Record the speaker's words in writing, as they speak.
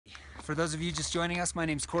For those of you just joining us, my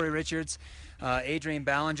name's Corey Richards. Adrian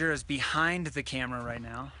Ballinger is behind the camera right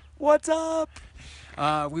now. What's up?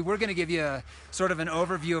 We were going to give you a sort of an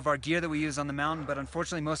overview of our gear that we use on the mountain, but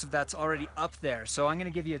unfortunately most of that's already up there. So I'm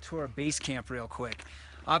going to give you a tour of base camp real quick.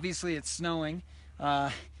 Obviously it's snowing.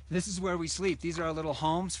 This is where we sleep. These are our little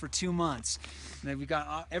homes for 2 months. And we've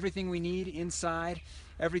got everything we need inside,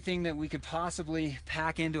 everything that we could possibly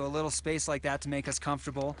pack into a little space like that to make us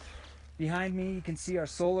comfortable. Behind me you can see our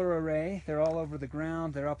solar array. They're all over the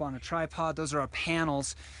ground. They're up on a tripod. Those are our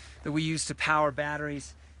panels that we use to power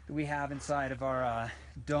batteries that we have inside of our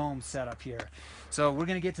dome setup here. So we're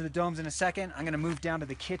going to get to the domes in a second. I'm going to move down to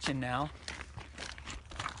the kitchen now.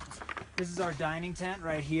 This is our dining tent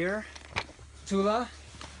right here. Tula,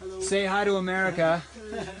 hello. Say hi to America.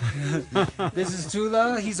 This is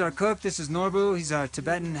Tula, he's our cook. This is Norbu, he's our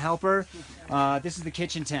Tibetan helper. This is the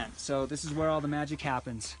kitchen tent, so this is where all the magic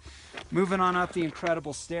happens. Moving on up the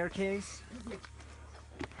incredible staircase.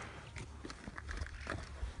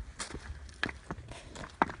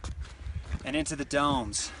 And into the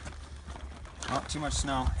domes. Oh, too much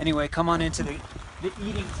snow. Anyway, come on into the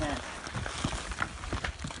eating tent.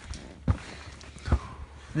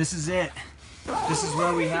 This is it. This is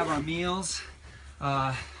where we have our meals.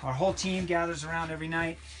 Our whole team gathers around every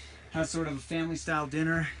night, has sort of a family style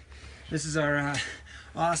dinner. This is our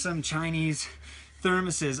awesome Chinese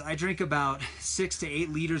thermoses. I drink about 6 to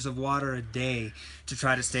 8 liters of water a day to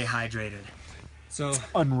try to stay hydrated. So it's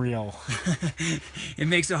unreal. It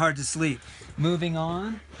makes it hard to sleep. Moving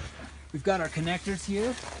on, we've got our connectors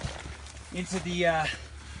here into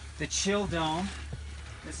the chill dome.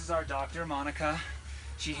 This is our doctor, Monica.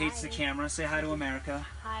 She hates the camera. Say hi to America.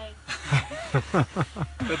 Hi.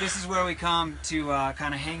 But this is where we come to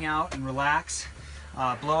kind of hang out and relax.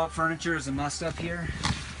 Blow up furniture is a must up here.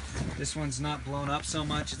 This one's not blown up so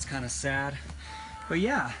much. It's kind of sad. But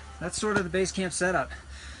yeah, that's sort of the base camp setup.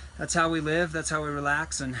 That's how we live. That's how we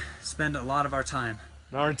relax and spend a lot of our time.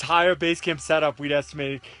 Our entire base camp setup, we'd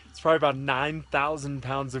estimate it's probably about 9,000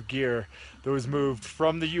 pounds of gear that was moved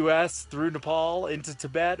from the US through Nepal into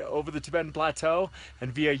Tibet, over the Tibetan Plateau,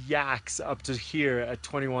 and via yaks up to here at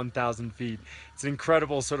 21,000 feet. It's an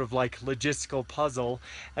incredible sort of like logistical puzzle,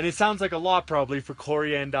 and it sounds like a lot probably for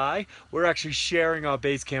Corey and I. We're actually sharing our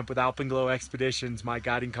base camp with Alpenglow Expeditions, my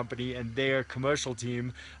guiding company, and their commercial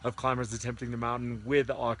team of climbers attempting the mountain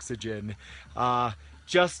with oxygen.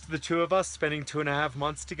 Just the two of us spending 2.5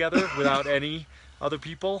 months together without any other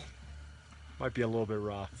people might be a little bit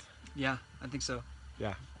rough. Yeah, I think so.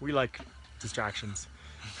 Yeah, we like distractions.